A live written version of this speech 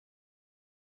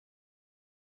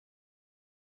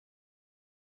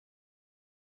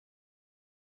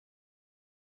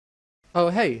Oh,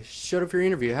 hey, showed up for your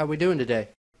interview. How we doing today?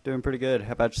 Doing pretty good.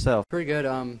 How about yourself? Pretty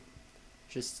good.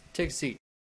 Just take a seat.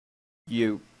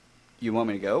 You you want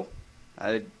me to go?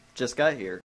 I just got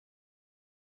here.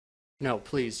 No,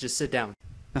 please, just sit down.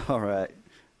 All right.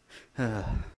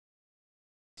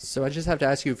 So I just have to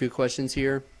ask you a few questions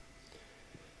here.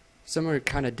 Some are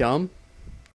kind of dumb,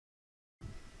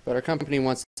 but our company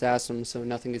wants to ask them so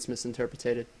nothing gets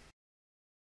misinterpreted.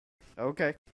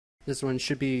 Okay. This one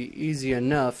should be easy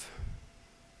enough.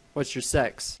 What's your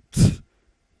sex?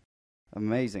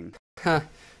 Amazing. Huh.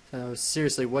 So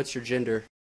seriously, what's your gender?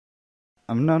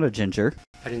 I'm not a ginger.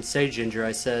 I didn't say ginger,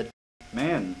 I said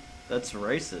Man, that's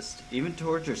racist. Even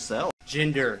towards yourself.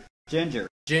 gender. Ginger.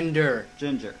 Gender.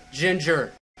 Ginger.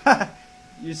 Ginger.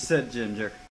 You said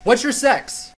ginger. What's your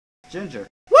sex? Ginger.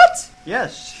 What?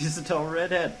 Yes, she's a tall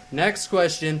redhead. Next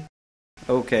question.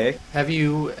 Okay. Have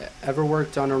you ever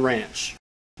worked on a ranch?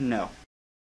 No.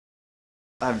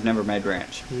 I've never made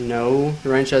ranch. No. The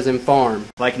ranch as in farm.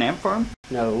 Like an ant farm?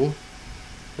 No.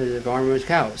 The farm with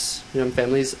cows. Young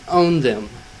families own them.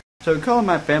 So you're calling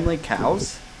my family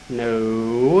cows?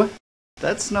 No.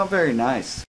 That's not very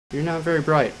nice. You're not very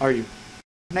bright, are you?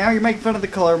 Now you're making fun of the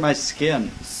color of my skin.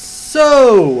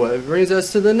 So, it brings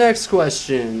us to the next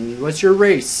question. What's your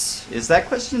race? Is that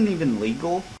question even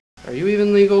legal? Are you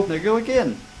even legal? There you go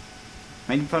again.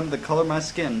 Making fun of the color of my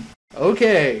skin.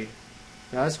 Okay.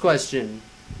 Last question.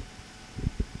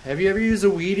 Have you ever used a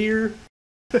weed eater?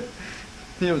 You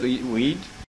know, the weed?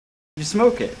 You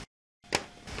smoke it.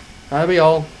 That'll be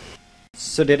all.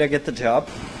 So did I get the job?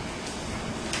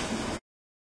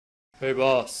 Hey,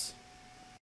 boss.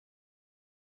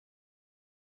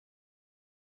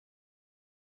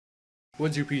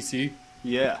 What's your PC?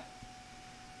 Yeah.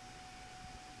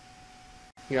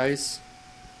 Guys,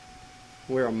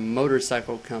 we're a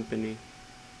motorcycle company.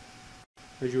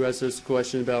 Heard you ask us a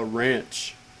question about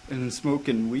ranch. And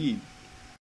smoking weed.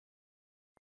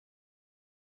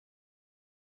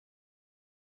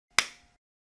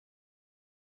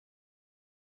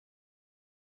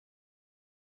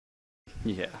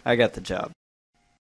 Yeah, I got the job.